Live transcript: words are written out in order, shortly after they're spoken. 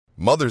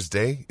Mother's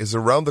Day is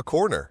around the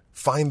corner.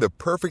 Find the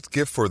perfect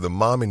gift for the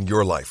mom in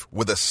your life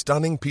with a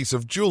stunning piece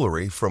of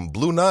jewelry from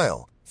Blue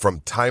Nile.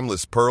 From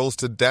timeless pearls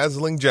to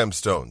dazzling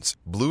gemstones,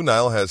 Blue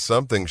Nile has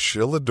something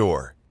she'll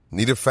adore.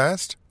 Need it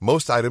fast?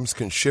 Most items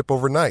can ship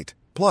overnight.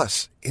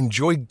 Plus,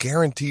 enjoy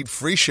guaranteed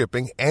free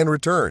shipping and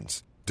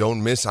returns.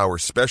 Don't miss our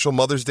special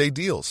Mother's Day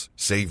deals.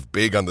 Save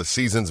big on the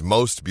season's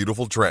most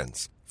beautiful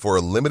trends. For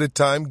a limited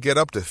time, get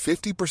up to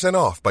 50%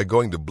 off by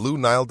going to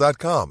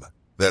BlueNile.com.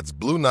 That's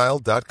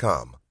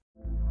BlueNile.com.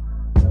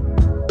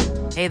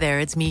 Hey there,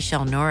 it's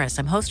Michelle Norris.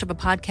 I'm host of a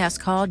podcast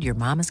called Your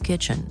Mama's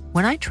Kitchen.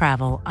 When I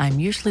travel, I'm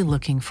usually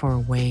looking for a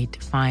way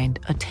to find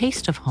a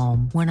taste of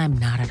home when I'm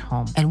not at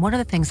home. And one of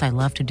the things I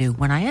love to do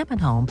when I am at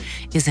home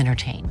is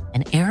entertain.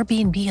 And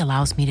Airbnb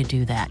allows me to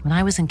do that. When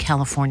I was in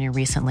California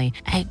recently,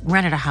 I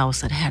rented a house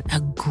that had a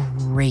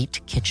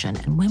great kitchen.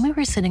 And when we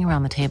were sitting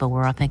around the table, we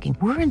were all thinking,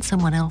 we're in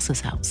someone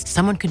else's house.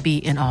 Someone could be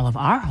in all of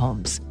our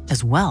homes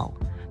as well.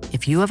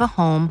 If you have a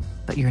home,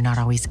 but you're not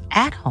always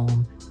at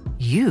home,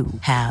 you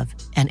have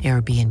an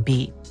Airbnb.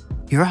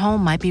 Your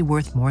home might be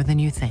worth more than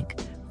you think.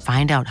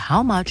 Find out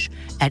how much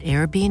at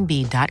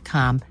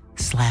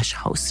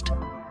airbnb.com/host.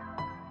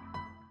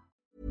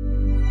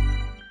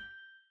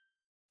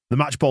 The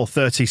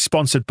Matchball30,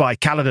 sponsored by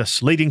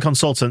Calidus, leading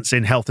consultants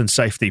in health and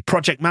safety,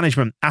 project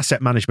management,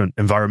 asset management,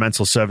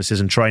 environmental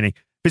services and training.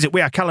 Visit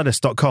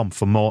wearecalidus.com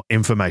for more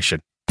information.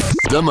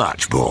 The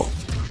Matchball.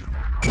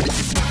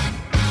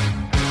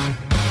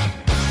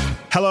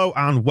 Hello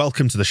and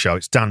welcome to the show.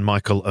 It's Dan,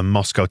 Michael and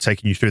Moscow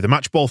taking you through the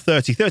Matchball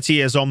 30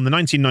 years on, the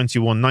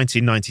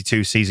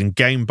 1991-1992 season,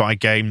 game by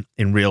game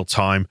in real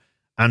time.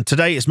 And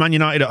today it's Man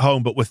United at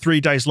home, but we're 3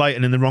 days late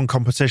and in the wrong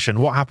competition.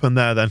 What happened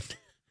there then?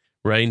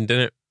 Rained,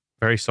 didn't it?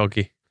 Very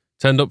soggy.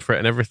 Turned up for it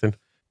and everything.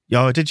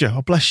 Oh, did you?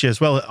 Oh, bless you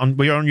as well.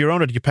 Were you on your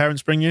own or did your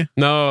parents bring you?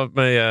 No,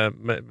 my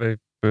mum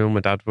and my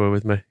dad were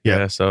with me.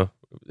 Yeah, so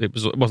it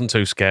wasn't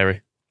too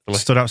scary.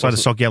 Stood outside of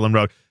Soggy Ellen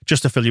Road.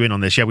 Just to fill you in on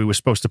this, we were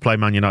supposed to play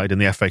Man United in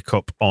the FA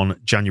Cup on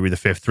January the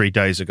 5th, 3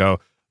 days ago,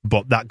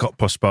 but that got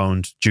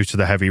postponed due to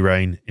the heavy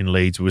rain in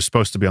Leeds. We were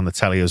supposed to be on the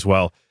telly as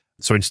well.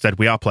 So instead,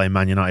 we are playing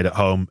Man United at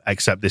home,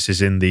 except this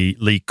is in the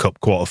League Cup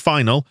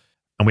quarter-final,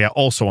 and we are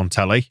also on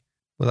telly.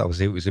 Well, that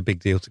was it. It was a big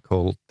deal to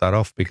call that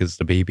off because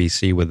the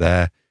BBC were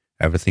there.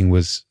 Everything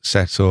was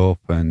set up,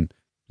 and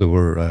there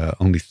were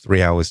only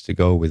 3 hours to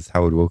go with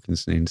Howard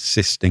Wilkinson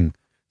insisting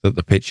that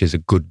the pitch is a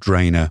good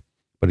drainer.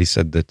 But he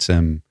said that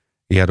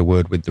he had a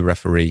word with the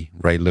referee,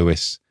 Ray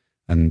Lewis,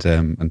 and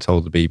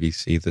told the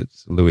BBC that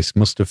Lewis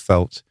must have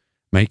felt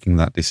making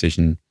that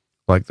decision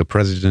like the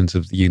President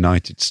of the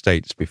United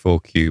States before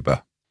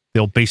Cuba.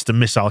 The old beast and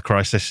missile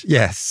crisis.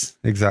 Yes,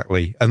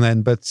 exactly. And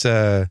then, but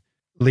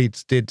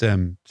Leeds did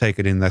take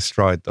it in their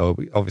stride, though.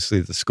 Obviously,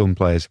 the Scum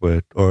players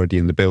were already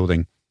in the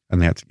building and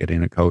they had to get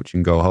in a coach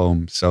and go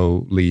home.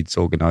 So Leeds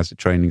organised a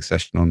training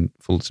session on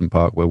Fulton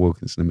Park where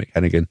Wilkinson and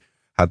McHennigan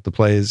had the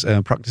players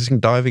practicing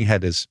diving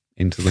headers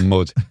into the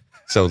mud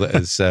so that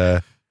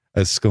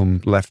as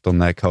Scum left on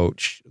their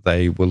coach,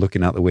 they were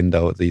looking out the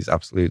window at these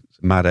absolute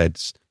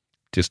madheads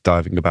just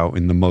diving about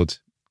in the mud,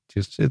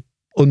 just to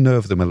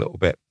unnerve them a little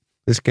bit.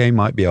 This game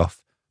might be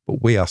off,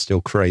 but we are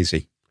still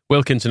crazy.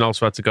 Wilkinson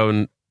also had to go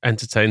and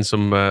entertain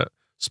some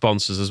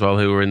sponsors as well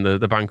who were in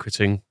the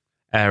banqueting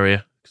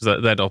area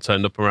because they'd all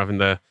turned up and were having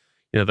their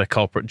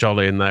corporate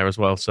jolly in there as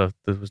well. So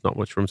there was not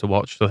much for them to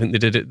watch. So I think they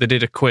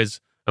did a quiz.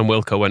 And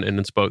Wilco went in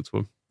and spoke to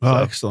him. Oh,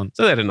 excellent.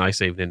 So they had a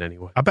nice evening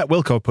anyway. I bet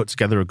Wilco put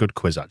together a good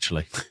quiz,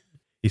 actually.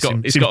 He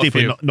seems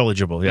deeply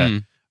knowledgeable,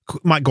 yeah.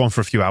 Might go on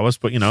for a few hours,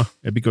 but,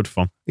 it'd be good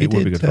fun. It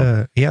would be good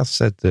fun. He has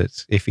said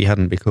that if he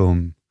hadn't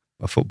become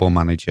a football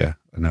manager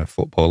and a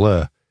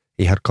footballer,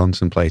 he had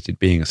contemplated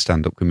being a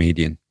stand-up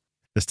comedian.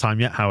 There's time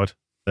yet, Howard.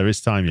 There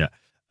is time yet.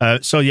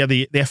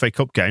 The FA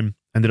Cup game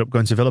ended up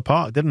going to Villa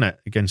Park, didn't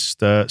it?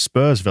 Against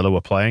Spurs, Villa were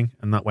playing,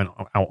 and that went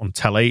out on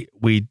telly.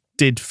 We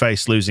did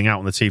face losing out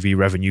on the TV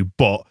revenue,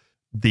 but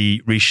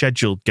the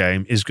rescheduled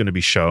game is going to be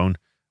shown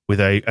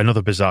with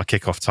another bizarre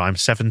kickoff time,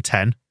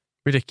 7:10.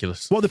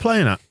 Ridiculous. What are they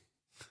playing at?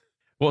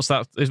 What's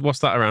that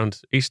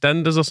around?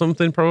 EastEnders or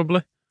something,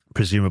 probably?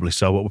 Presumably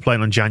so. But we're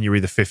playing on January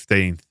the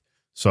 15th.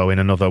 So in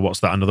another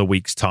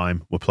week's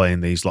time, we're playing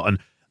these lot.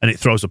 And it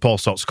throws up all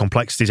sorts of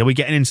complexities. Are we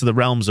getting into the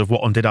realms of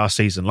what undid our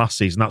season last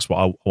season? That's what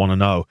I want to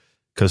know.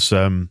 Because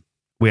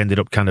we ended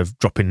up kind of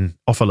dropping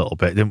off a little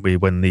bit, didn't we,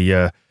 when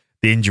the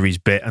injuries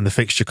bit and the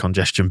fixture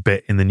congestion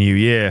bit in the new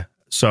year.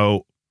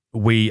 So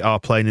we are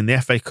playing in the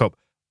FA Cup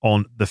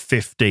on the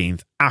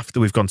 15th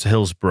after we've gone to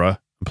Hillsborough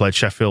and played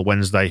Sheffield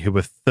Wednesday, who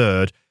were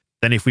third.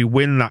 Then if we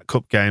win that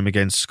cup game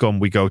against Scum,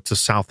 we go to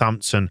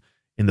Southampton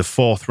in the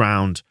fourth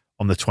round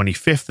on the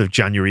 25th of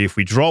January. If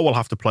we draw, we'll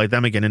have to play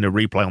them again in a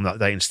replay on that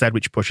day instead,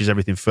 which pushes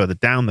everything further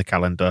down the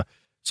calendar.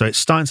 So it's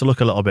starting to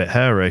look a little bit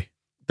hairy.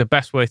 The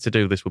best way to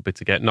do this would be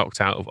to get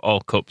knocked out of all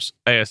cups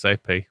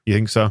ASAP. You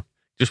think so?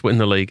 Just win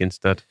the league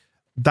instead.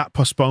 That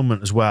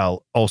postponement as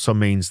well also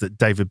means that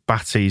David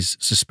Batty's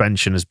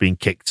suspension has been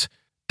kicked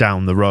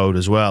down the road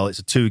as well. It's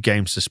a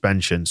 2-game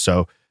suspension,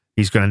 so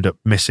he's going to end up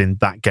missing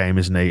that game,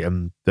 isn't he?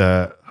 And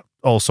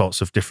all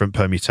sorts of different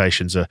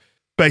permutations are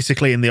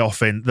basically in the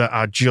offing that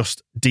are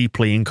just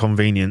deeply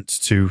inconvenient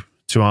to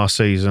our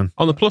season.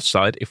 On the plus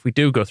side, if we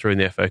do go through in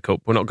the FA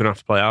Cup, we're not going to have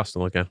to play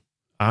Arsenal again.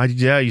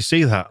 Yeah, you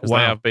see that. Wow.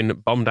 They have been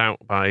bombed out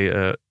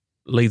by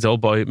Leeds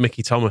old boy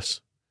Mickey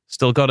Thomas.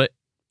 Still got it,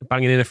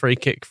 banging in a free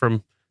kick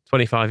from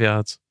 25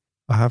 yards.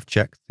 I have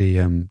checked the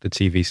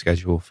TV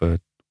schedule for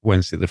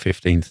Wednesday the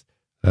 15th.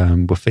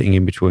 We're fitting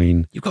in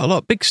between. You've got a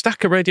lot, big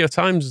stack of Radio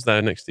Times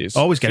there next to you.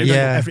 Always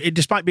getting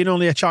despite being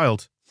only a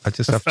child. I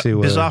just have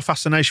to bizarre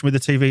fascination with the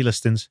TV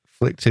listings.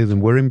 Flick to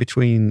them. We're in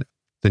between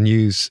the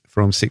news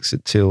from 6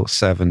 till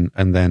 7,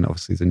 and then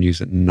obviously the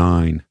news at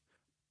 9.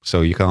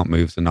 So you can't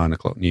move the 9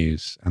 o'clock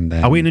news. And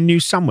then are we in a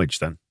news sandwich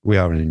then? We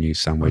are in a news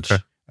sandwich.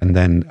 Okay. And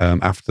then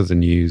after the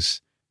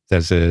news,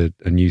 there's a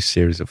news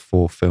series of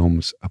 4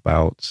 films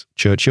about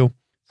Churchill,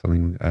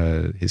 telling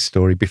his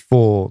story.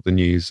 Before the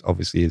news,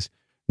 obviously, is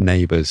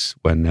Neighbours,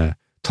 when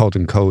Todd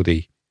and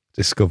Cody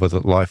discover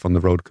that life on the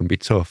road can be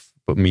tough.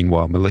 But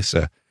meanwhile,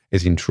 Melissa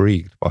is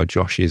intrigued by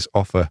Josh's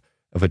offer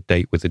of a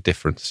date with a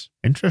difference.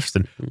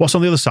 Interesting. What's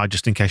on the other side,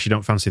 just in case you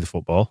don't fancy the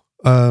football?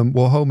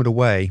 Well, Home and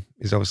Away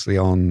is obviously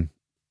on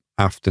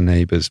after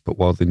Neighbours, but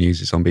while the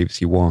news is on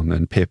BBC One,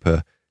 and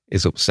Pippa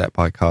is upset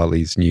by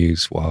Carly's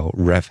news, while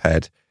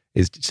Revhead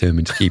is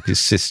determined to keep his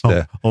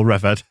sister or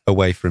Revhead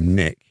away from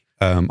Nick.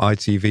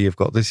 ITV have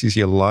got This Is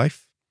Your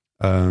Life.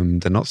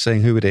 They're not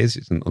saying who it is.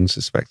 It's an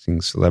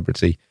unsuspecting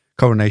celebrity.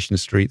 Coronation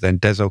Street, then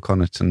Des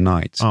O'Connor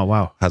Tonight. Oh,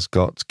 wow. Has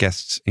got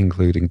guests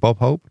including Bob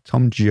Hope,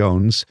 Tom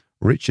Jones,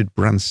 Richard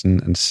Branson,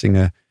 and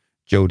singer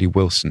Jodie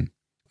Wilson.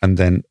 And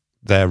then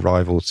their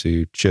rival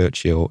to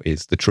Churchill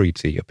is The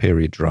Treaty, a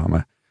period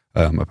drama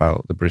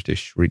about the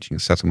British reaching a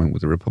settlement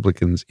with the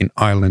Republicans in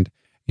Ireland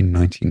in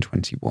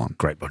 1921.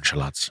 Great bunch of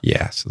lads.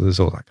 Yeah, so there's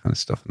all that kind of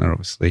stuff. And they're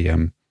obviously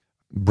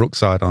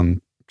Brookside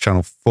on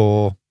Channel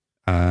 4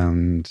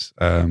 and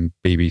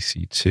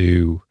BBC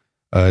 2.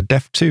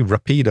 Def 2,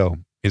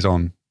 Rapido is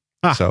on.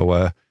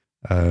 So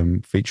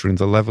featuring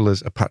The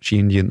Levelers, Apache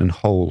Indian, and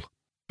Hole.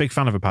 Big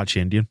fan of Apache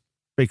Indian.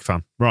 Big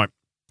fan. Right.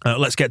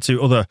 Let's get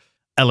to other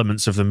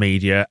elements of the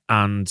media.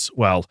 And,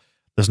 well,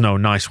 there's no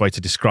nice way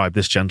to describe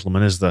this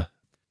gentleman, is there?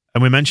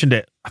 And we mentioned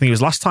it, I think it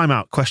was last time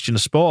out, Question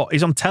of Sport.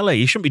 He's on telly.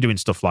 He shouldn't be doing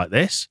stuff like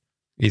this.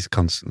 He's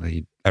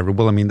constantly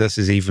terrible. I mean, this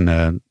is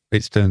even,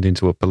 it's turned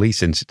into a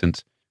police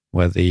incident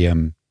where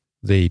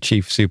the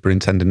Chief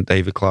Superintendent,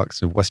 David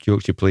Clarkson of West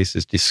Yorkshire Police,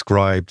 has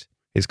described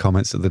his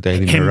comments at the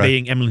Daily Mirror. Him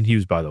being Emlyn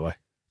Hughes, by the way.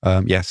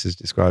 Yes, has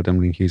described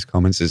Emlyn Hughes'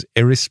 comments as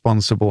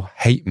irresponsible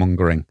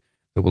hate-mongering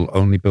that will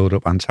only build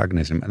up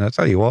antagonism. And I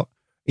tell you what,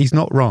 he's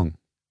not wrong.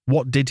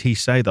 What did he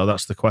say, though?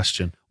 That's the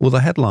question. Well,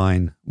 the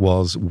headline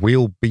was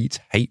 "We'll Beat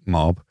Hate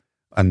Mob,"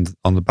 and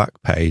on the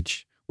back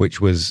page,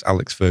 which was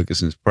Alex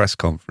Ferguson's press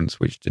conference,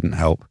 which didn't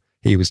help,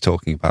 he was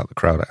talking about the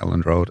crowd at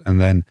Elland Road. And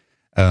then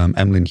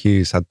Emlyn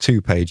Hughes had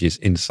 2 pages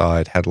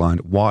inside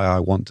headlined, "Why I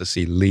Want to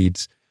See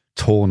Leeds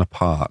Torn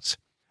Apart."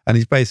 And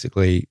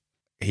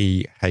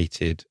he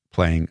hated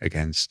playing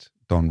against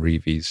Don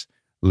Reevy's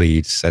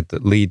Leeds, said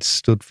that Leeds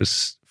stood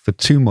for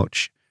too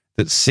much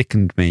that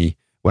sickened me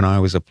when I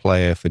was a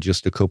player for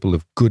just a couple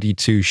of goody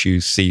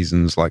two-shoes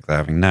seasons like they're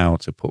having now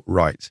to put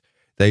right.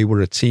 They were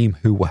a team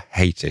who were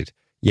hated.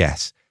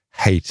 Yes,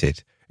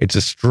 hated. It's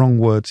a strong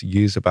word to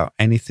use about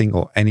anything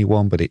or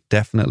anyone, but it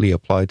definitely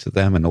applied to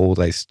them and all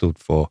they stood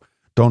for.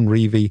 Don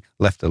Reevy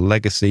left a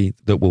legacy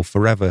that will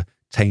forever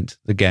taint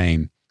the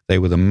game. They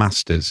were the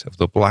masters of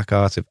the black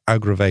art of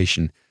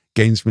aggravation.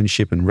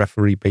 Gamesmanship and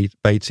referee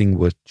baiting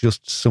were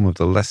just some of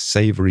the less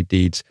savoury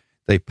deeds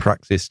they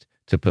practiced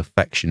to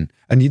perfection.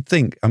 And you'd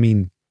think, I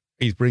mean,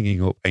 he's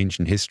bringing up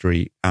ancient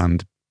history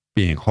and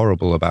being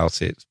horrible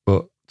about it,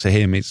 but to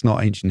him, it's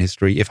not ancient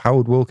history. If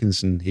Howard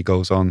Wilkinson, he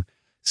goes on,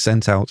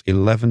 sent out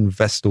 11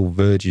 Vestal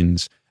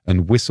virgins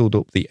and whistled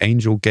up the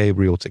angel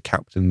Gabriel to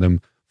captain them,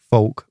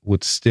 folk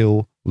would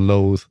still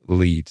loathe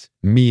Leeds,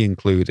 me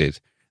included.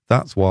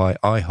 That's why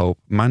I hope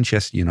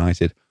Manchester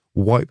United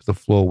wipe the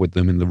floor with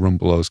them in the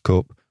Rumbelows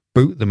Cup,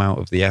 boot them out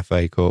of the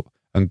FA Cup,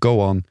 and go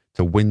on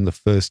to win the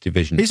First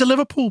Division. He's a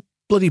Liverpool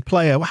bloody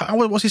player.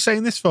 What's he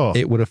saying this for?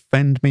 It would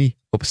offend me,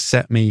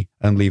 upset me,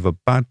 and leave a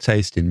bad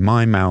taste in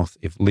my mouth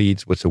if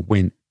Leeds were to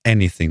win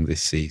anything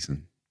this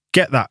season.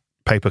 Get that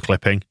paper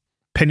clipping,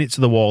 pin it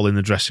to the wall in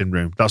the dressing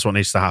room. That's what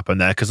needs to happen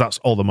there, because that's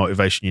all the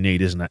motivation you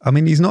need, isn't it? I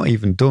mean, he's not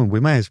even done.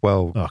 We may as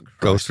well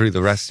go through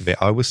the rest of it.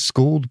 I was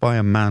schooled by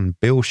a man,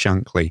 Bill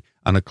Shankly,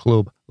 and a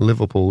club,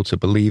 Liverpool, to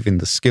believe in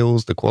the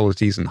skills, the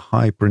qualities, and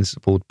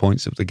high-principled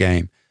points of the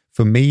game.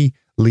 For me,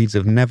 Leeds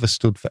have never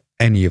stood for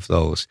any of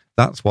those.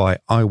 That's why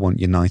I want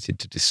United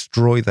to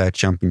destroy their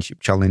championship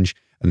challenge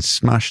and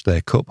smash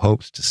their cup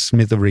hopes to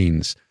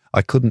smithereens.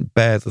 I couldn't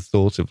bear the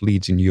thought of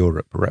Leeds in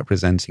Europe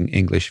representing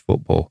English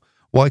football.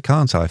 Why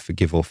can't I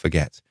forgive or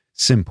forget?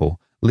 Simple.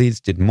 Leeds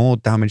did more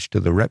damage to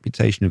the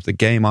reputation of the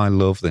game I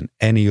love than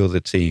any other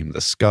team.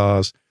 The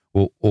scars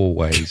will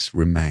always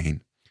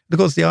remain.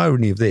 Because the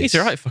irony of this... He's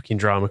a right fucking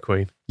drama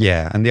queen.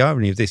 Yeah, and the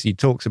irony of this, he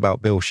talks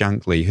about Bill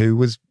Shankly, who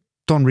was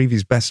Don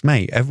Reevy's best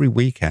mate. Every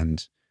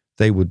weekend,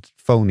 they would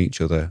phone each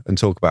other and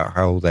talk about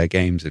how their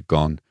games had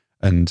gone.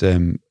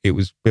 And it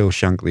was Bill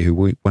Shankly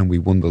who, when we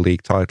won the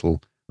league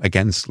title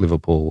against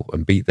Liverpool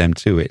and beat them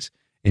to it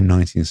in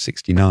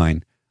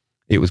 1969,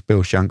 it was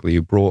Bill Shankly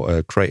who brought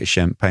a crate of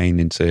champagne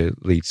into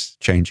Leeds'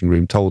 changing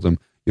room, told them,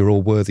 "You're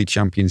all worthy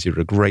champions, you're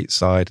a great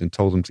side," and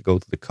told them to go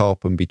to the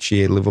Kop and be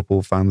cheer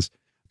Liverpool fans.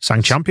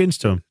 Sang champions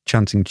to him.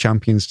 Chanting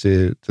champions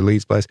to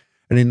Leeds players.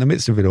 And in the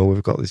midst of it all,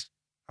 we've got this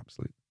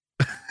absolute...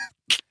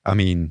 I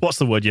mean... What's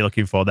the word you're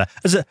looking for there?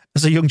 As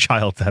a young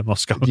child there,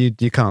 Moscow.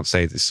 You can't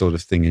say this sort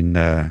of thing in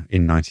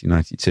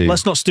 1992.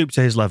 Let's not stoop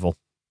to his level.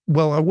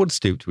 Well, I would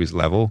stoop to his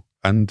level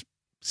and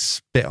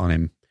spit on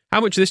him. How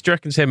much of this do you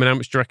reckon's him, and how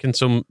much do you reckon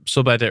some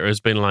sub-editor has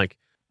been like,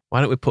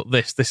 why don't we put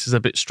this? This is a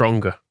bit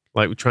stronger.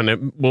 Like, we're trying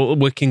to... Well,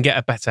 we can get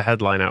a better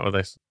headline out of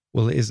this.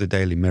 Well, it is the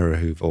Daily Mirror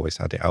who've always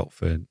had it out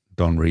for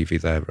Don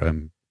Revie.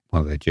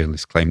 Their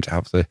journalists claim to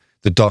have the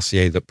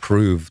dossier that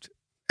proved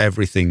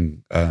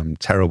everything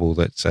terrible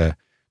that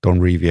Don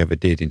Revie ever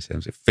did in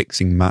terms of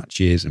fixing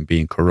matches and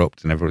being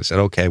corrupt. And everyone said,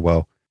 okay,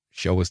 well,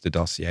 show us the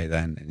dossier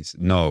then. And he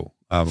said, no,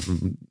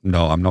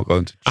 I'm not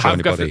going to show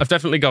anybody. I've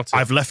definitely got it.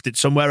 I've left it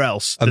somewhere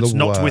else. That's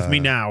not with me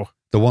now.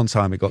 The one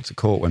time it got to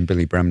court when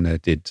Billy Bremner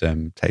did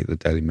take the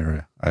Daily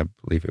Mirror, I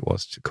believe it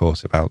was, to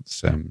court about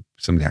some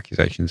of the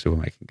accusations they were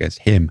making against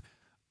him,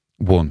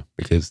 won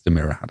because the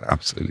Mirror had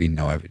absolutely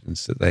no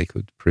evidence that they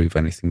could prove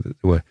anything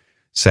that they were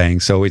saying.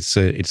 So it's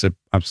a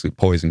absolute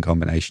poison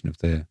combination of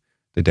the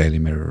Daily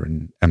Mirror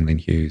and Emlyn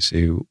Hughes,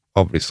 who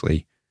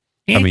obviously,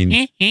 I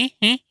mean,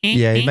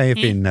 yeah, he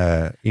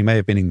may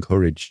have been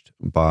encouraged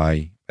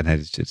by an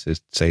editor to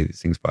say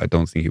these things, but I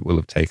don't think it will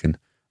have taken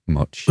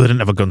much. They didn't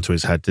have a gun to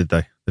his head, did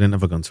they? They didn't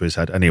have a gun to his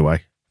head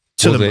anyway.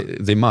 Well,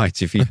 they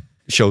might if he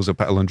shows up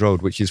at Elland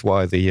Road, which is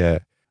why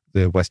the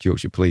West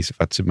Yorkshire Police have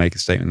had to make a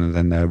statement,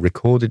 and then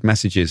recorded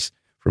messages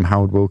from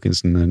Howard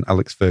Wilkinson and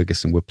Alex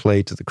Ferguson were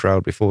played to the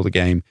crowd before the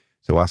game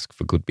to ask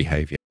for good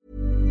behaviour.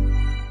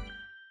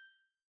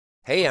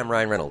 Hey, I'm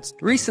Ryan Reynolds.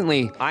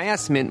 Recently, I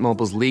asked Mint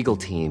Mobile's legal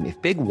team if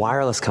big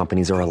wireless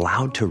companies are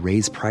allowed to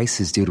raise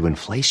prices due to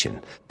inflation.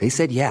 They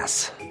said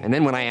yes. And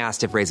then when I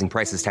asked if raising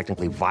prices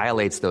technically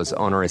violates those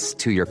onerous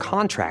 2-year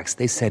contracts,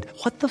 they said,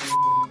 what the f***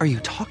 are you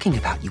talking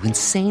about, you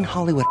insane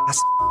Hollywood ass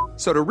f-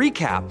 So to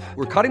recap,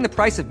 we're cutting the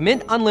price of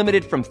Mint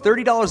Unlimited from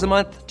 $30 a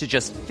month to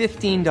just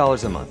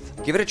 $15 a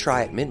month. Give it a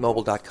try at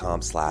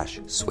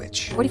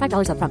mintmobile.com/switch.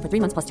 $45 up front for 3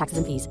 months plus taxes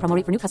and fees. Promo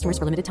rate for new customers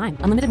for limited time.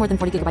 Unlimited more than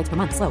 40 gigabytes per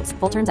month. Slows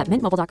full terms at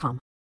mintmobile.com.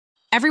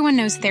 Everyone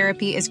knows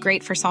therapy is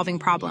great for solving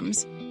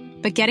problems.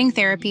 But getting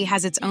therapy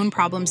has its own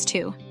problems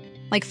too.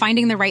 Like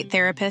finding the right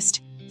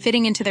therapist,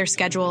 fitting into their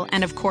schedule,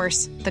 and of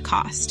course, the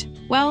cost.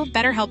 Well,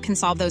 BetterHelp can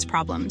solve those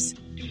problems.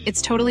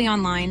 It's totally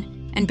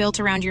online and built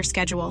around your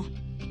schedule.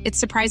 It's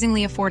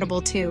surprisingly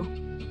affordable, too.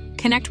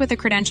 Connect with a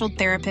credentialed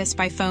therapist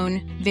by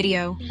phone,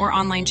 video, or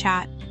online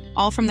chat,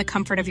 all from the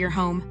comfort of your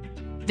home.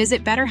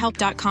 Visit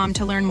BetterHelp.com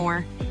to learn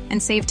more and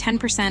save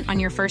 10% on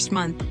your first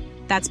month.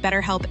 That's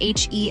BetterHelp,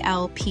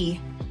 H-E-L-P.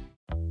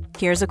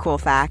 Here's a cool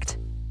fact.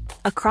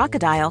 A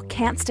crocodile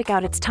can't stick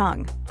out its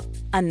tongue.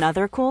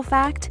 Another cool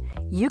fact,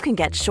 you can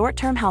get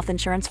short-term health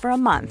insurance for a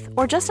month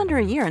or just under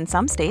a year in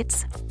some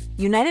states.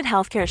 United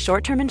Healthcare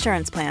short-term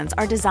insurance plans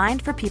are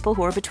designed for people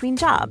who are between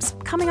jobs,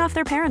 coming off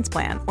their parents'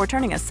 plan, or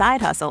turning a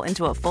side hustle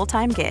into a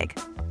full-time gig.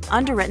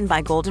 Underwritten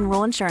by Golden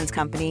Rule Insurance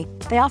Company,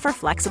 they offer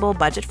flexible,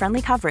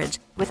 budget-friendly coverage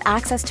with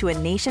access to a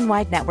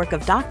nationwide network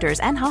of doctors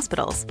and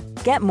hospitals.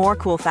 Get more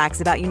cool facts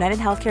about United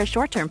Healthcare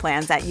short-term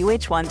plans at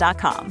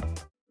uh1.com.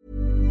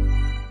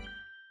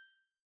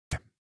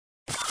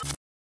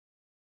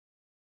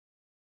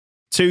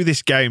 To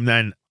this game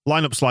then,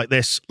 lineups like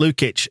this: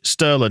 Lukic,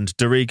 Sterland,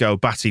 Dorigo,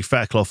 Batty,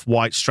 Fairclough,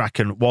 White,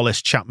 Strachan,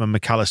 Wallace, Chapman,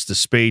 McAllister,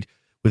 Speed,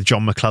 with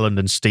John McClelland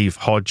and Steve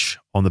Hodge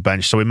on the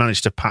bench. So we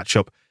managed to patch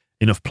up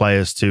enough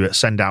players to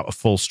send out a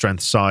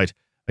full-strength side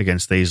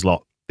against these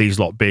lot. These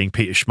lot being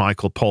Peter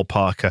Schmeichel, Paul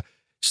Parker,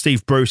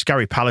 Steve Bruce,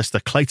 Gary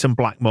Pallister, Clayton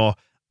Blackmore,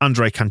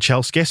 Andrei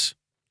Kanchelskis,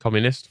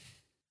 Communist,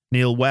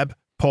 Neil Webb,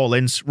 Paul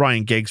Ince,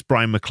 Ryan Giggs,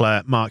 Brian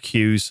McClare, Mark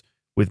Hughes,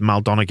 with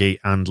Mal Donaghy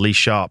and Lee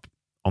Sharp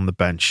on the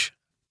bench.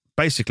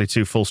 Basically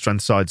 2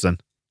 full-strength sides then.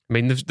 I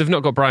mean, they've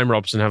not got Brian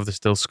Robson, have they?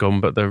 Still scum,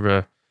 but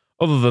they're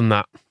other than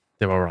that,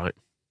 they're all right.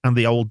 And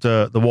the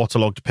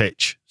waterlogged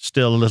pitch,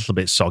 still a little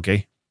bit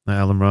soggy at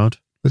Ellen Road.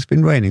 It's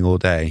been raining all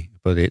day,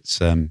 but it's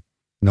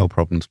no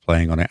problems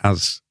playing on it.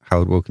 As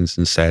Howard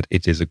Wilkinson said,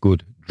 it is a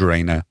good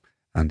drainer,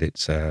 and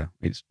it's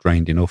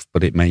drained enough.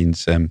 But it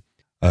means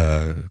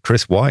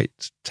Chris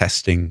White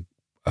testing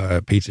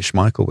Peter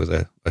Schmeichel with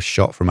a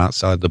shot from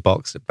outside the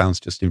box that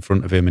bounced just in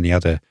front of him, and he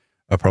had a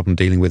problem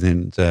dealing with it.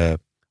 And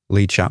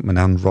Lee Chapman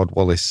and Rod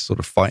Wallace sort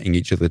of fighting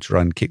each other to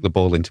try and kick the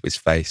ball into his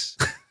face,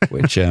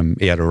 which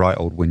he had a right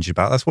old whinge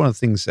about. That's one of the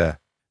things,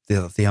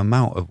 the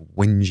amount of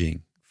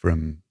whinging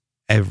from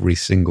every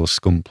single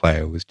scum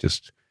player was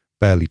just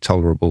barely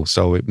tolerable.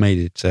 So it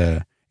made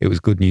it was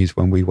good news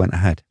when we went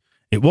ahead.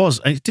 It was,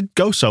 and it did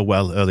go so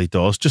well early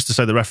doors. Just to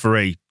say, the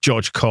referee,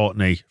 George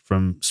Courtney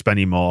from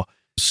Spennymoor,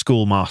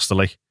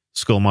 schoolmasterly.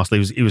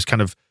 He was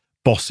kind of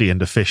bossy and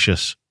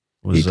officious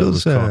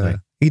Was Courtney.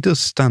 He does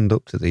stand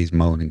up to these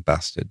moaning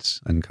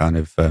bastards and kind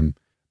of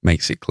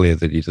makes it clear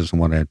that he doesn't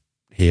want to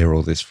hear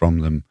all this from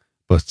them.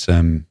 But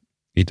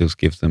he does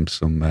give them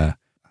some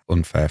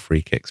unfair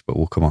free kicks, but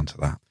we'll come on to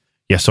that.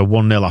 Yeah, so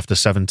 1-0 after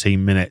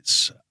 17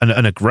 minutes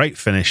and a great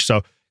finish. So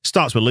it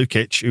starts with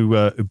Lukic,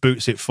 who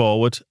boots it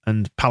forward,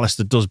 and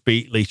Pallister does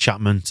beat Lee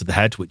Chapman to the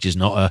head, which is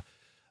not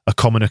a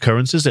common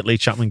occurrence, is it? Lee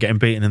Chapman getting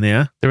beaten in the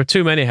air? There are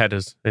too many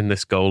headers in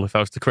this goal, if I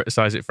was to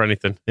criticise it for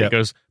anything. Yep. It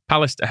goes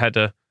Pallister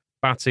header,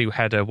 Batty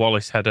header,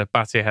 Wallace header,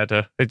 Batty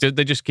header.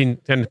 They just can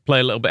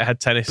play a little bit of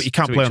head tennis. But you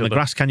can't play on the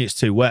grass, can you? It's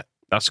too wet.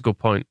 That's a good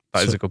point.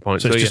 That is a good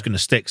point. So it's just going to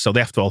stick, so they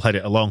have to all head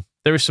it along.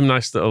 There is some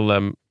nice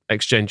little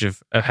exchange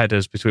of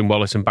headers between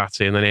Wallace and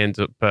Batty, and then he ends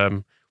up,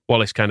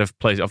 Wallace kind of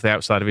plays it off the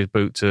outside of his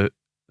boot to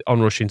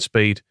onrushing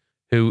Speed,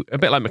 who, a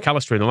bit like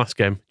McAllister in the last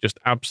game, just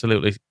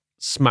absolutely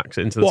smacks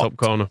it into the top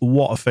corner.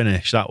 What a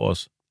finish that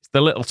was. It's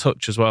the little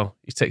touch as well.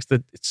 He takes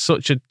it's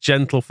such a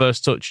gentle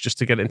first touch just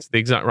to get it into the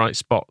exact right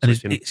spot. And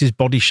it's his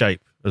body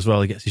shape as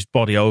well. He gets his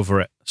body over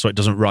it so it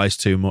doesn't rise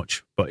too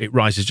much, but it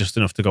rises just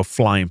enough to go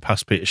flying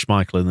past Peter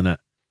Schmeichel in the net.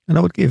 And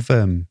I would give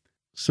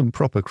some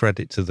proper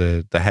credit to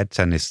the head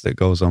tennis that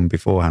goes on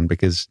beforehand,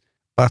 because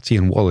Batty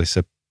and Wallace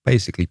are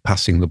basically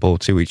passing the ball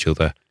to each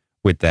other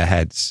with their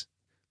heads.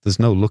 There's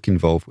no luck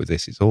involved with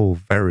this. It's all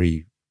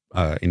very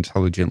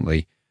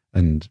intelligently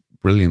and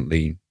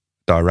brilliantly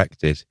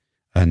directed.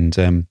 And,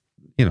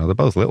 they're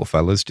both little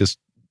fellas just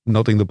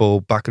nodding the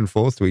ball back and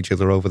forth to each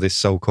other over this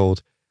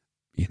so-called,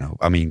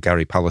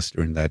 Gary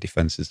Pallister in their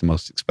defence is the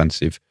most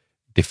expensive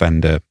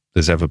defender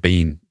there's ever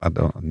been.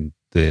 And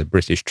the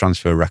British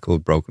transfer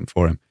record broken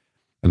for him.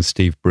 And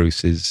Steve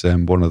Bruce is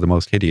one of the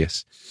most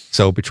hideous.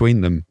 So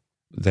between them,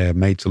 they're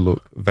made to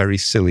look very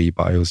silly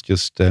by us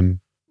just...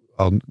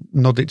 I'll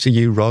nod it to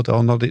you, Rod.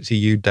 I'll nod it to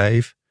you,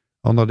 Dave.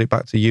 I'll nod it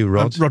back to you,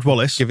 Rod. Rod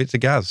Wallace. Give it to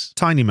Gaz.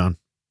 Tiny man.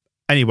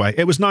 Anyway,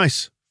 it was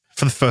nice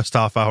for the first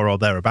half hour or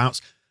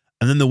thereabouts.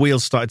 And then the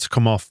wheels started to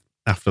come off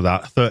after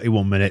that.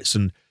 31 minutes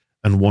and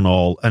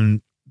 1-1.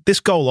 And this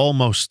goal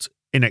almost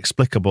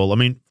inexplicable. I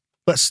mean,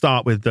 let's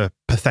start with the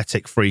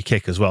pathetic free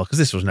kick as well, because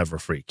this was never a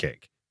free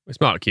kick.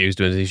 It's Mark Hughes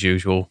doing his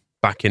usual,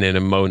 backing in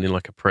and moaning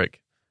like a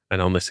prick. And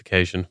on this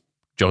occasion,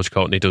 George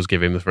Courtney does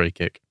give him the free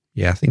kick.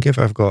 Yeah, I think if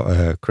I've got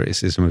a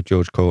criticism of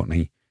George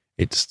Courtney,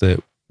 it's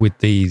that with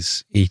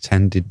these, he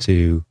tended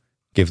to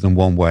give them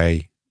one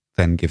way,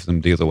 then give them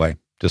the other way.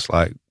 Just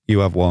like, you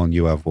have one,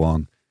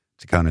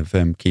 to kind of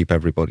keep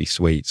everybody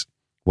sweet,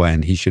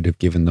 when he should have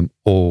given them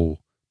all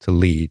to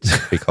Leeds,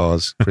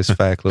 because Chris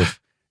Fairclough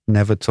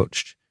never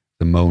touched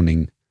the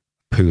moaning,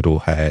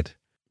 poodle-haired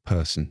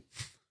person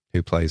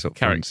who plays up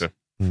front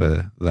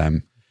for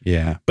them.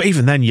 Yeah. But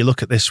even then, you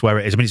look at this where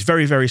it is. I mean, it's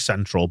very, very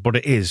central, but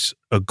it is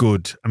a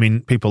good... I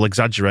mean, people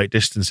exaggerate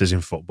distances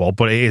in football,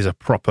 but it is a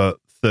proper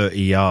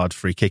 30-yard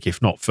free kick,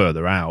 if not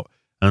further out.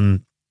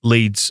 And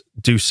Leeds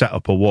do set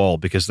up a wall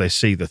because they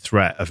see the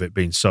threat of it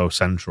being so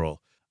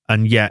central.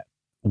 And yet,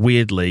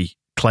 weirdly,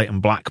 Clayton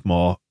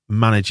Blackmore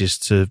manages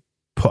to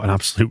put an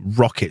absolute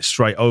rocket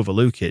straight over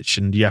Lukic.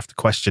 And you have to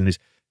question do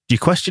you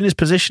question his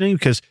positioning?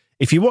 Because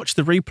if you watch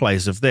the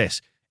replays of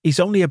this, he's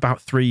only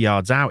about 3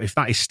 yards out, if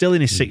that is still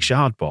in his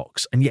 6-yard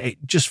box, and yet it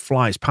just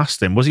flies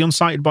past him. Was he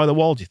unsighted by the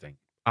wall, do you think?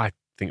 I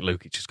think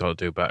Lukic has got to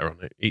do better on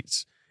it.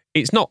 It's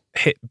not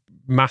hit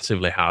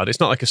massively hard. It's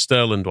not like a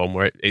Sterling one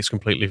where it's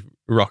completely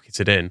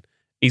rocketed in.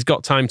 He's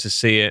got time to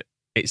see it.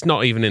 It's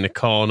not even in a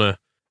corner.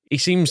 He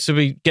seems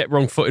to get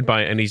wrong-footed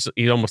by it, and he's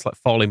almost like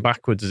falling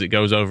backwards as it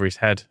goes over his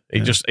head.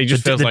 It just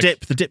feels like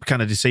the dip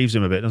kind of deceives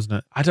him a bit, doesn't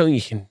it? I don't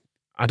think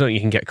you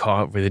can get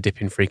caught up with a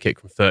dipping free kick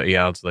from 30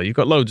 yards, though. You've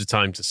got loads of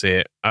time to see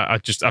it. I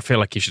feel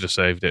like he should have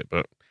saved it,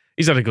 but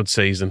he's had a good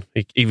season.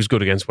 He was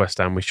good against West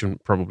Ham. We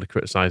shouldn't probably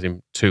criticise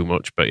him too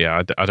much, but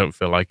yeah, I don't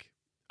feel like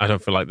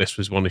this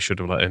was one he should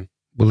have let in.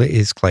 Well, it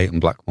is Clayton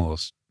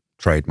Blackmore's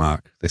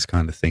trademark, this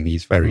kind of thing.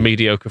 He's very...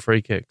 mediocre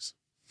free kicks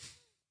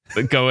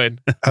that go in.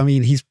 I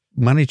mean, he's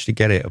managed to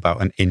get it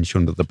about an inch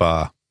under the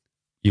bar.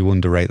 You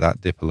underrate that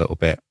dip a little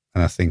bit.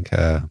 And I think,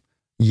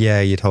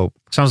 you'd hope...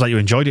 Sounds like you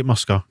enjoyed it,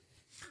 Moscow.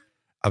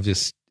 I've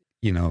just,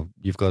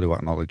 you've got to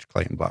acknowledge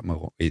Clayton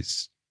Blackmore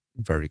is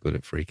very good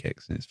at free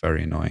kicks, and it's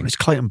very annoying. But it's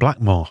Clayton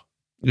Blackmore.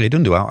 He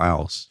doesn't do out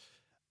else.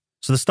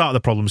 So the start of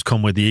the problems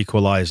come with the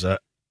equaliser,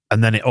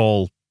 and then it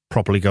all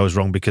properly goes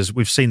wrong because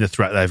we've seen the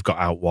threat they've got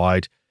out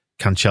wide,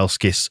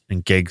 Kanchelskis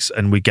and Giggs,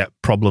 and we get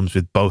problems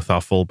with both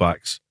our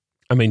fullbacks.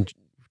 I mean,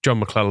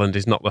 John McClelland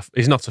is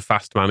not a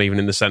fast man, even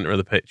in the centre of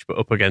the pitch, but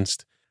up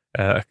against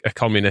a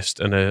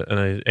communist and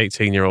an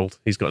 18-year-old,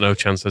 he's got no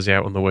chance as he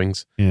out on the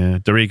wings. Yeah,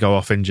 Dorigo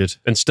off injured.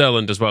 And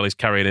Sterling as well is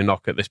carrying a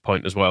knock at this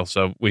point as well,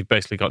 so we've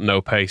basically got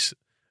no pace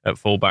at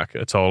fullback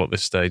at all at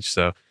this stage.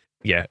 So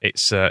yeah,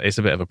 it's a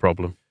bit of a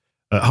problem.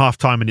 At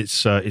half-time, and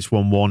it's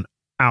 1-1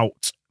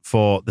 out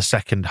for the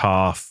second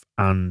half,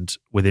 and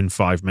within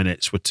 5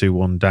 minutes we're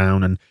 2-1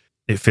 down, and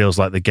it feels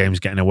like the game's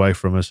getting away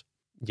from us.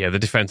 Yeah, the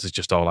defence is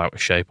just all out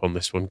of shape on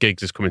this one.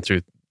 Giggs is coming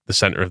through the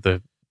centre of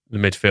the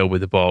midfield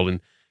with the ball,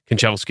 and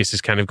Kanchelskis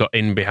has kind of got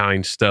in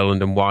behind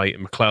Sterland and White,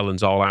 and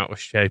McClellan's all out of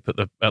shape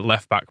at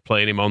left back,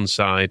 playing him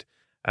onside.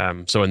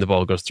 So when the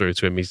ball goes through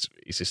to him, he's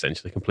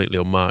essentially completely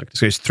unmarked.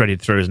 So it's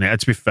threaded through, isn't it? And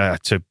to be fair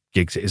to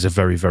Giggs, it is a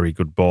very, very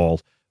good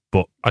ball.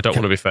 But I don't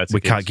want to be fair to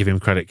we Giggs. can't give him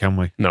credit, can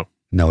we? No.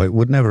 No, it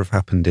would never have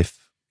happened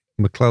if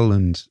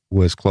McClelland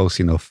was close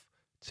enough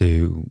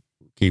to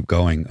keep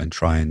going and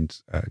try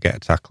and get a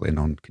tackle in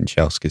on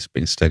Kanchelskis,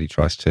 but instead he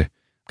tries to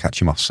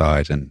catch him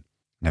offside and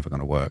never going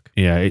to work.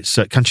 Yeah, it's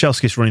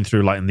Kanchelskis running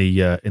through like in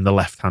the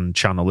left-hand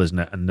channel, isn't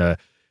it? And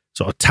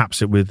sort of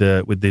taps it with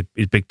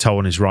his big toe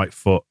on his right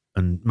foot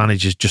and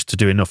manages just to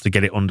do enough to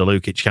get it under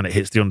Lukic. Kind of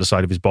hits the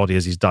underside of his body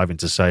as he's diving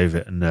to save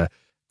it and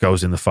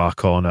goes in the far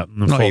corner.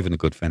 Not even a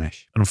good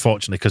finish.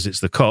 Unfortunately, because it's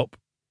the Cup,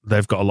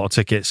 they've got a lot of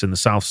tickets in the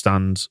South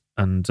Stand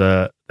and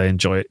they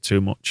enjoy it too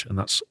much. And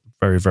that's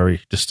very,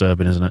 very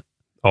disturbing, isn't it?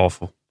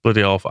 Awful.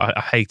 Bloody awful. I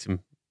hate him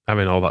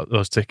having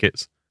those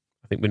tickets.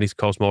 I think we need to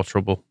cause more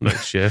trouble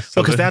next year.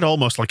 So because they had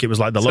almost like it was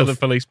like the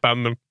police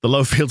banned them. The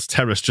Lowfields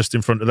Terrace just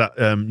in front of that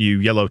new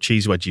yellow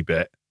cheese wedgie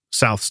bit.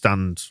 South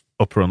Stand,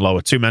 upper and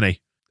lower. Too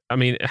many. I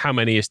mean, how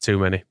many is too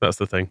many? That's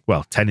the thing.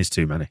 Well, 10 is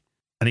too many.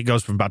 And it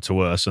goes from bad to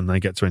worse, and they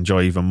get to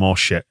enjoy even more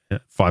shit.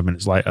 5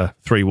 minutes later,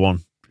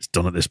 3-1. It's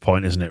done at this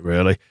point, isn't it,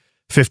 really?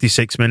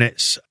 56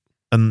 minutes,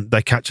 and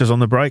they catch us on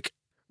the break.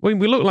 Well,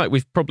 we look like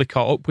we've probably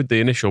caught up with the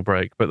initial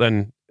break, but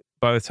then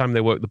by the time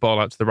they work the ball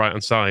out to the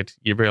right-hand side,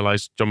 you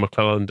realise John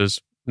McClelland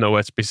is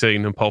nowhere to be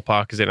seen, and Paul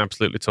Parker's in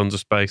absolutely tons of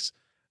space,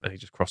 and he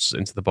just crosses it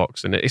into the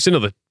box. And it's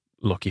another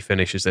lucky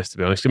finish as this, to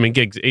be honest. I mean,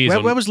 Giggs...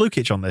 Where was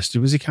Lukic on this? He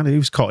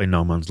was caught in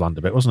no man's land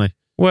a bit, wasn't he?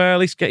 Well,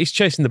 he's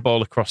chasing the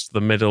ball across to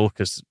the middle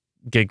because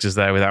Giggs is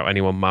there without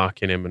anyone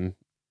marking him. And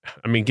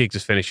I mean,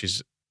 Giggs' finish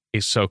is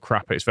so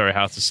crap, it's very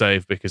hard to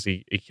save because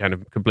he kind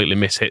of completely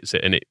mishits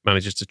it and it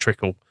manages to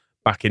trickle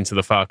back into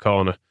the far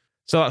corner.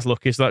 So that's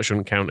lucky, so that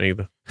shouldn't count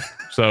either.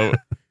 So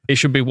it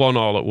should be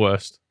 1-1 at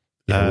worst.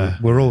 Yeah,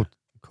 we're all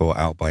caught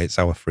out by it's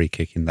our free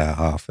kick in their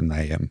half and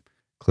they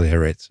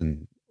clear it.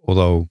 And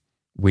although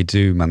we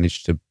do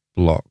manage to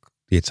block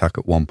the attack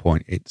at one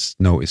point, it's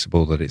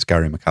noticeable that it's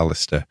Gary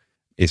McAllister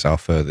is our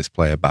furthest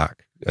player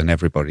back and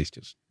everybody's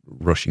just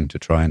rushing to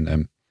try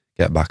and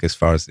get back as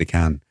far as they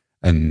can.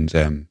 And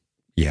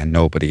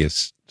nobody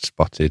has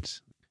spotted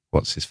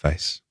what's his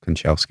face.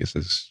 Kanchelskis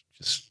is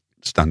just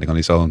standing on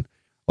his own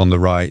on the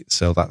right.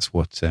 So that's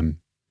what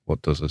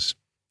does us.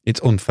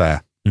 It's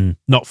unfair.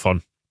 Not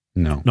fun.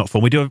 No, not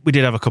fun. We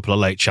did have a couple of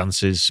late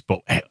chances,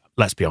 but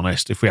let's be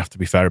honest. If we have to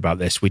be fair about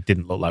this, we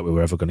didn't look like we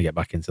were ever going to get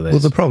back into this. Well,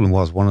 the problem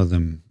was one of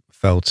them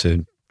fell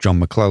to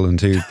John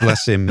McClelland, who,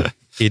 bless him,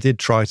 he did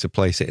try to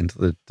place it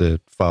into the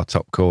far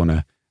top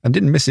corner and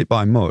didn't miss it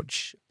by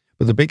much.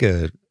 But the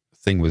bigger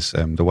thing was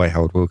the way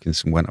Howard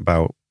Wilkinson went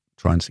about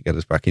trying to get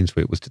us back into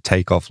it was to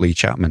take off Lee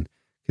Chapman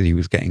because he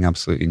was getting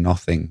absolutely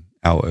nothing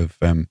out of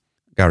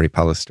Gary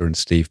Pallister and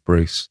Steve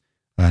Bruce.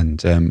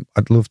 And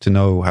I'd love to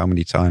know how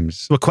many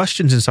times... There were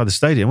questions inside the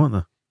stadium, weren't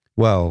there?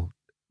 Well,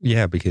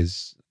 yeah,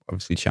 because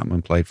obviously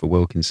Chapman played for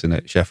Wilkinson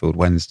at Sheffield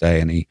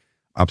Wednesday and he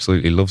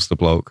absolutely loves the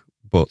bloke,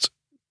 but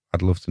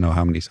I'd love to know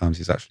how many times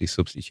he's actually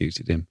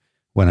substituted him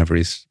whenever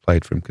he's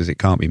played for him, because it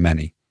can't be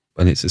many.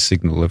 And it's a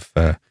signal of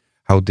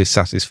how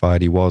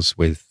dissatisfied he was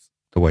with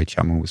the way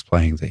Chapman was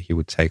playing that he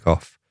would take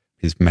off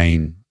his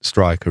main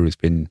striker who's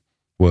been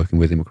working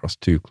with him across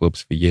 2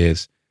 clubs for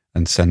years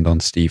and send on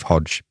Steve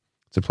Hodge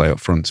to play up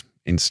front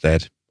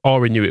instead.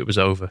 Or he knew it was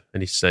over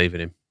and he's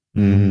saving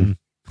him.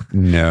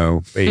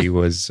 No, he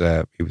was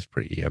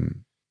pretty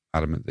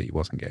adamant that he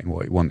wasn't getting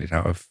what he wanted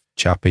out of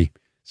Chappie,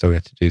 so he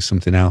had to do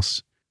something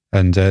else.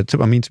 And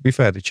to be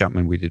fair to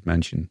Chapman, we did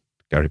mention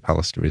Gary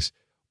Pallister is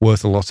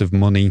worth a lot of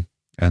money,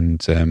 and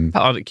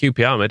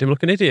QPR made him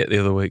look an idiot the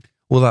other week.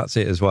 Well, that's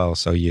it as well.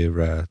 So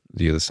you're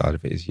the other side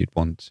of it is you'd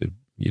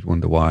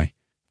wonder why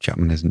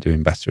Chapman isn't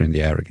doing better in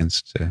the air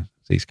against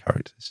these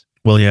characters.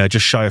 Well, yeah,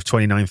 just shy of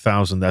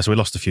 29,000 there. So we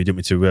lost a few, didn't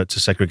we, to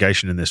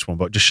segregation in this one,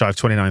 but just shy of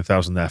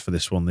 29,000 there for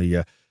this one.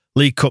 The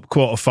League Cup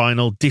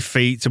quarter-final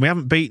defeat, and we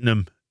haven't beaten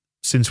them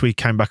since we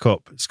came back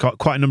up. It's got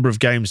quite a number of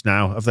games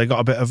now. Have they got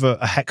a bit of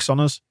a hex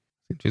on us?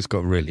 They've just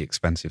got a really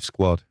expensive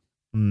squad.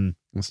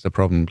 That's the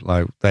problem.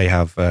 Like they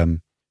have,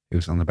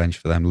 who's on the bench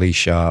for them? Lee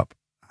Sharp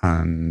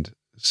and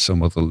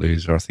some other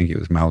loser. I think it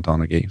was Mal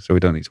Donaghy. So we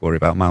don't need to worry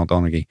about Mal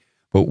Donaghy.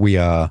 But we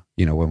are,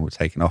 when we're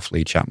taking off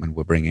Lee Chapman,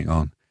 we're bringing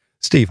on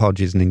Steve Hodge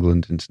is an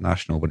England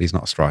international, but he's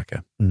not a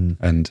striker.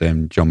 And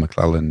John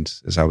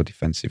McClelland is our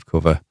defensive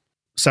cover.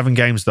 7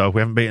 games, though.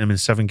 We haven't beaten him in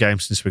 7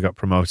 games since we got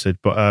promoted.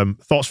 But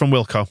thoughts from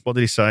Wilco? What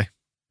did he say?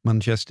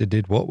 Manchester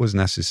did what was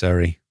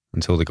necessary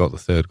until they got the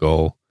 3rd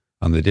goal,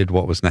 and they did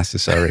what was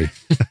necessary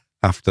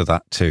after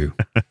that too.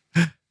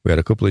 We had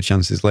a couple of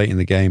chances late in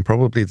the game,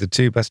 probably the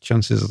 2 best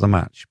chances of the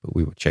match, but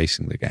we were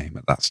chasing the game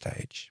at that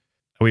stage.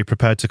 Are we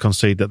prepared to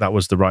concede that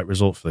was the right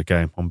result for the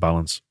game on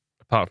balance?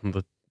 Apart from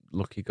the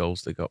lucky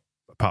goals they got.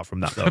 Apart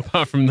from that, though.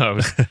 Apart from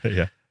those.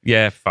 Yeah.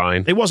 Yeah,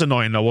 fine. It was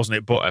annoying, though, wasn't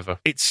it? But whatever.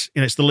 It's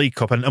the League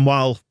Cup, and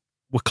while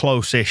we're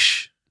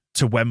close-ish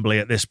to Wembley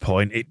at this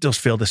point, it does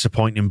feel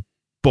disappointing.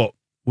 But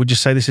would you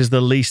say this is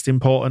the least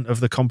important of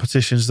the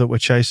competitions that we're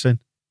chasing?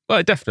 Well,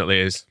 it definitely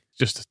is.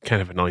 Just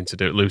kind of annoying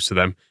to lose to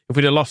them. If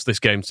we'd have lost this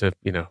game to,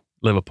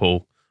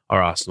 Liverpool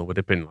or Arsenal, would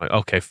have been like,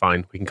 okay,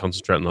 fine, we can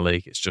concentrate on the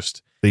league. It's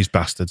just these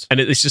bastards. And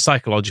it's just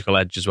psychological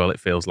edge as well, it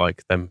feels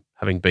like, them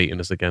having beaten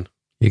us again.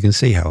 You can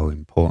see how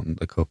important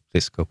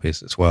this cup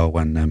is as well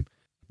when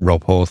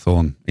Rob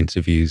Hawthorne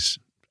interviews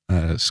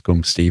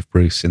scum Steve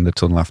Bruce in the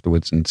tunnel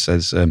afterwards and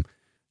says, how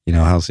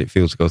does it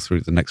feel to go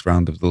through the next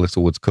round of the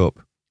Littlewoods Cup?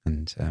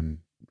 And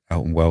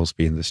Elton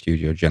Wellesby in the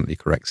studio gently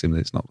corrects him that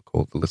it's not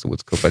called the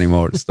Littlewoods Cup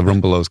anymore, it's the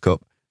Rumbelows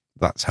Cup.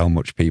 That's how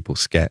much people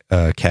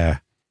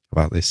care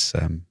about this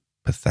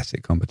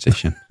pathetic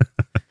competition.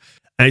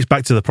 And it's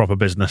back to the proper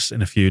business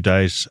in a few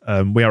days.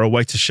 We are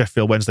away to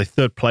Sheffield Wednesday,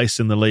 third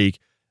place in the league.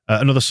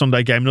 Another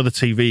Sunday game, another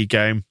TV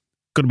game.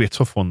 Going to be a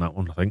tough one, that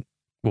one, I think.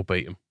 We'll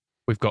beat them.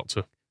 We've got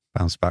to.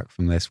 Bounce back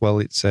from this. Well,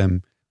 it's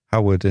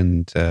Howard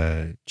and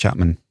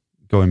Chapman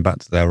going back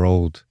to their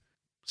old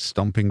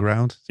stomping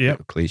ground. Yeah.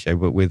 Cliche,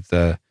 but with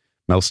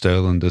Mel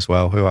Sterland as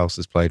well. Who else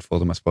has played for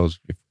them? I suppose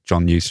if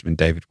John Newsom and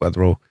David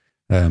Weatherall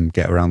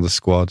get around the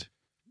squad.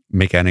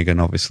 Mick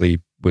Ennigan obviously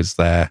was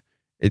there.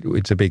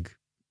 It's a big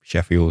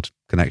Sheffield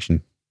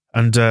connection.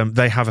 And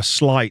they have a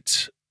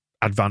slight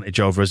advantage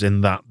over us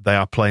in that they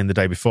are playing the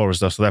day before us,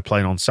 though. So they're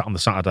playing on the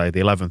Saturday, the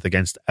 11th,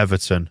 against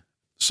Everton.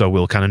 So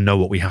we'll kind of know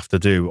what we have to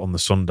do on the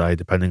Sunday,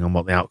 depending on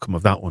what the outcome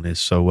of that one is.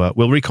 So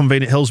we'll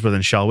reconvene at Hillsborough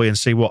then, shall we, and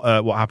see what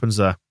happens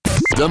there.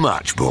 The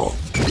Match Ball.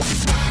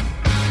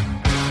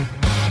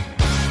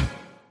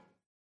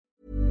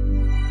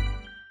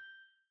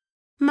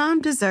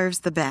 Mom deserves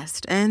the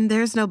best, and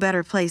there's no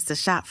better place to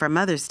shop for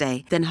Mother's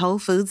Day than Whole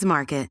Foods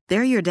Market.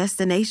 They're your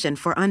destination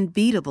for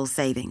unbeatable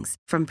savings,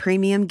 from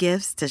premium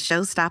gifts to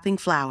show-stopping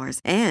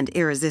flowers and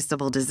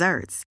irresistible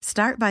desserts.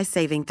 Start by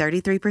saving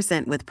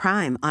 33% with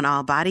Prime on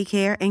all body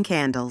care and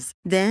candles.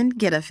 Then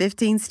get a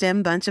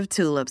 15-stem bunch of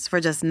tulips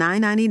for just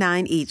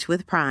 $9.99 each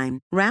with Prime.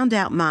 Round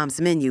out Mom's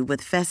menu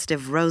with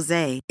festive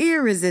rosé,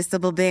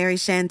 irresistible berry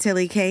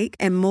chantilly cake,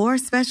 and more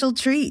special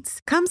treats.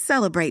 Come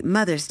celebrate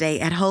Mother's Day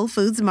at Whole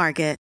Foods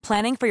Market.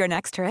 Planning for your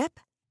next trip?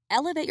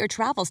 Elevate your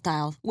travel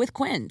style with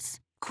Quince.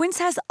 Quince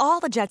has all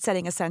the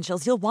jet-setting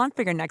essentials you'll want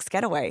for your next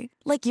getaway,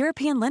 like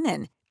European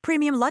linen,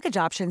 premium luggage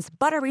options,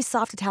 buttery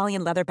soft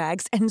Italian leather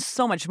bags, and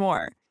so much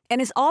more.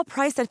 And is all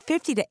priced at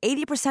 50 to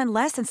 80%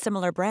 less than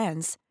similar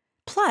brands.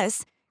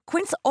 Plus,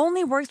 Quince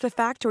only works with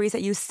factories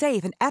that use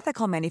safe and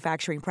ethical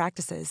manufacturing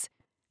practices.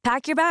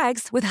 Pack your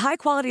bags with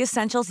high-quality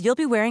essentials you'll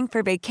be wearing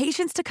for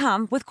vacations to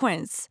come with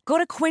Quince. Go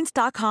to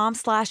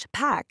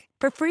quince.com/pack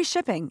for free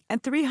shipping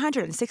and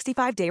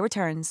 365-day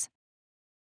returns.